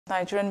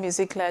Nigerian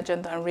music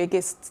legend and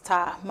reggae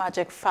star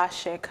Majek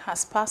Fashek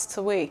has passed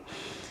away.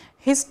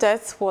 His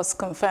death was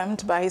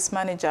confirmed by his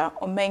manager,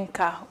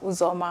 Omenka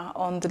Uzoma,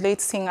 on the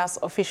late singer's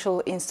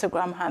official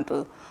Instagram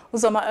handle.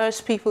 Uzoma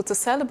urged people to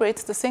celebrate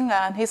the singer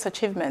and his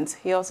achievements.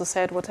 He also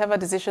said whatever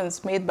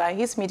decisions made by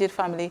his immediate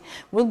family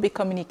will be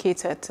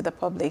communicated to the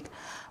public.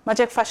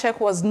 Majek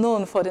Fashek was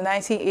known for the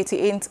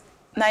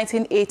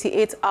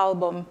 1988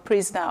 album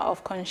Prisoner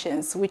of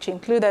Conscience, which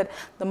included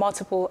the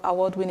multiple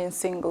award-winning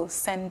single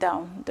Send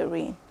Down the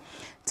Rain.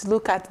 To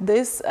look at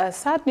this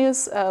sad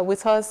news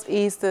with us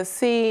is the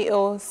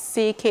CEO,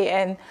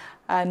 CKN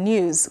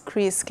News,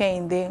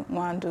 Kehinde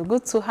Nwandu.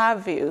 Good to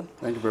have you.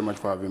 Thank you very much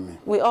for having me.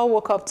 We all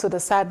woke up to the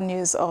sad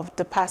news of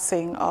the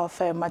passing of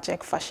Majek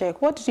Fashek.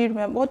 What do you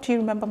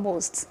remember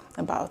most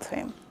about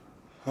him?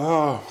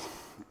 I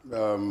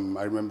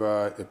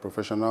remember a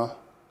professional,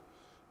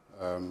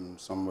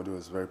 somebody who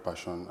was very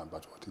passionate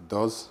about what he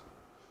does,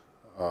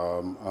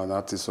 an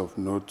artist of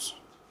note,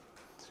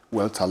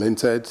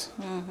 well-talented,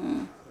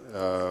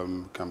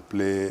 can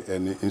play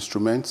any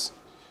instrument,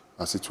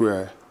 as it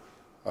were,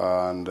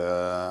 and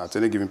at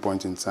any given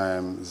point in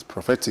time, is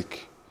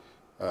prophetic.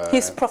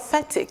 He's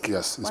prophetic?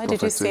 Yes, he's Why prophetic.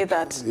 did you say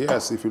that?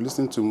 Yes, if you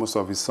listen to most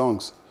of his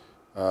songs,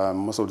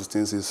 most of the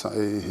things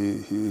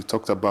he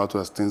talked about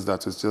was things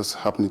that is just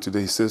happening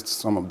today. He says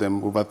some of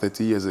them over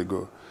 30 years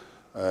ago,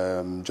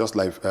 just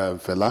like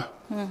Fela,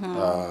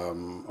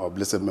 or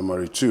Blessed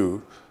Memory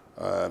too.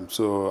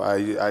 So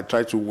I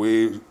try to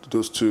weigh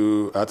those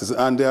two artists,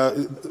 and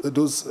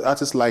those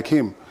artists like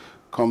him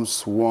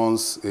comes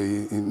once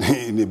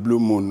in a blue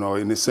moon or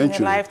in a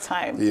century. In a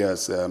lifetime.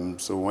 Yes.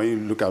 So when you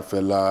look at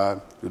Fela,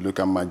 you look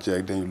at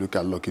Majek, then you look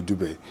at Lucky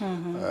Dube.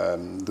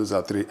 Those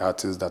are three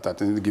artists that at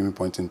any given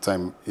point in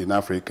time in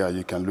Africa,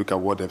 you can look at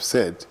what they've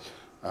said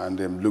and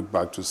then look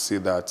back to see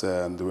that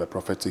they were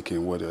prophetic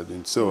in what they're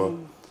doing. So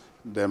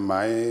then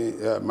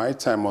my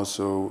time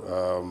also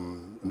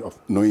of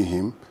knowing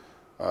him,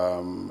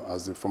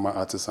 as the former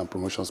artist and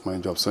promotions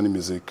manager of Sony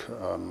Music,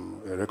 a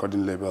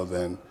recording label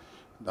then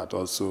that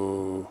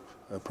also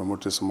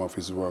promoted some of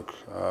his work.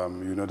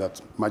 You know that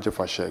Majek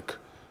Fashek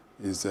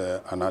is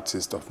an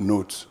artist of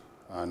note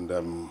and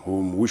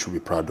whom we should be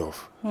proud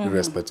of,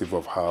 irrespective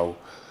of how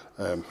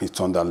he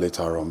turned out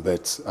later on.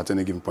 But at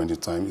any given point in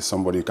time, he's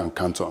somebody you can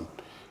count on.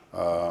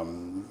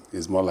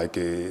 He's more like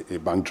a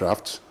bank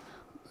draft.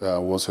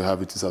 Once you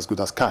have it, it's as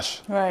good as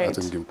cash at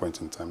any given point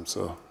in time.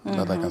 So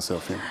that I can say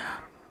of him.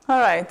 All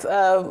right.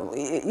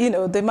 You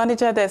know, the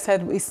manager there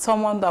said is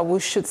someone that we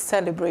should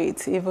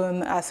celebrate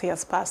even as he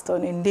has passed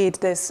on. Indeed,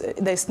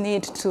 there's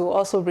need to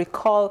also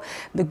recall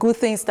the good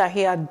things that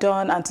he had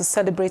done and to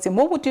celebrate him.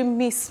 What would you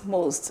miss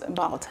most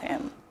about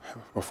him?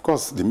 Of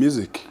course, the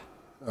music.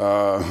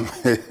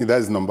 That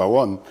is number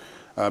one.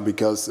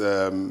 Because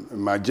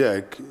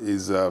Majek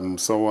is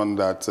someone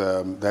that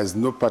there's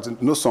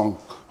no song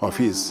of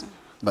his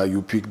that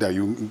you pick that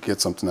you get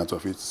something out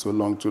of it. So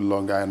long, too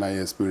long, I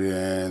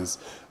experience,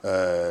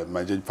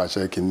 Majek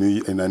Fashek in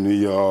New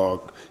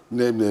York,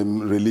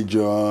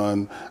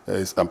 religion,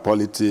 and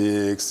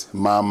politics,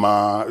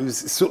 Mama.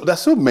 So there's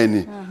so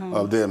many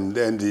of them.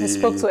 Then he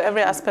spoke to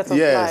every aspect of life.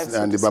 Yes,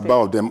 and the baba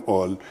of them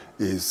all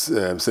is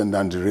Send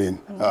Down the Rain.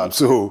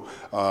 So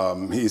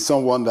he's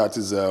someone that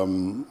is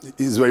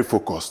very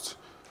focused.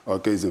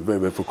 Okay, he's a very,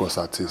 very focused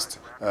artist.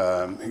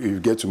 You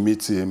get to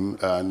meet him,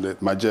 and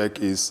Majek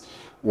is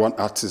one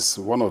artist,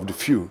 one of the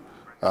few,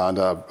 and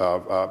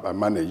I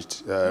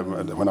managed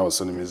when I was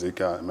Sony Music.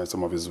 I met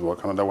some of his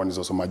work. Another one is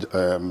also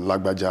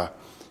Lagbaja,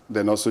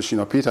 then also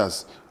Shina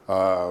Peters.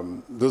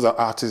 Those are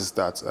artists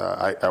that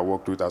I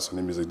worked with at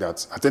Sony Music.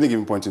 That at any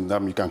given point in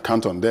time, you can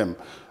count on them.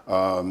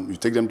 You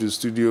take them to the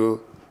studio.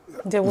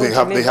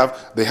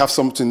 They have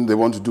something they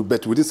want to do,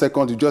 but within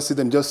seconds you just see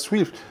them just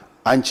swift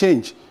and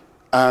change,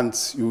 and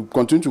you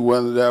continue to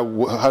wonder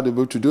how they're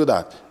able to do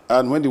that.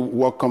 And when the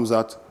work comes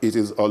out, it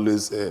is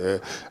always a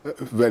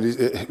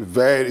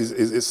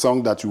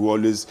song that you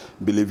always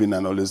believe in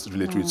and always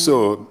relate with.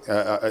 So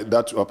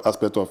that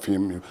aspect of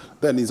him.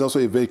 Then he's also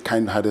a very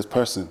kind-hearted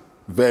person,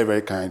 very,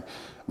 very kind.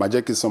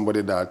 Majek is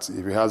somebody that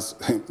if he has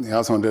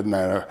 100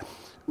 naira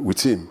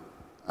with him,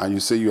 and you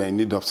say you are in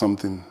need of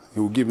something, he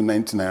will give you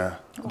 90 naira.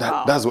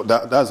 Wow.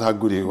 That's how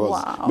good he was.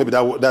 Wow. Maybe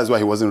that's why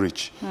he wasn't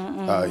rich.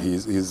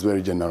 He's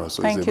very generous.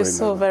 So Thank you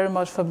so very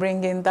much for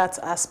bringing that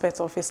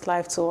aspect of his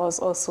life to us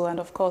also. And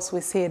of course,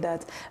 we say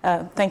that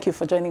thank you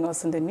for joining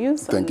us in the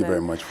news. Thank you very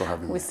much for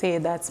having me. We say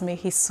that may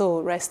his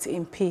soul rest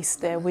in peace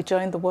there. We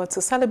join the world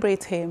to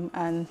celebrate him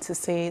and to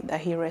say that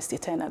he rests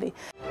eternally.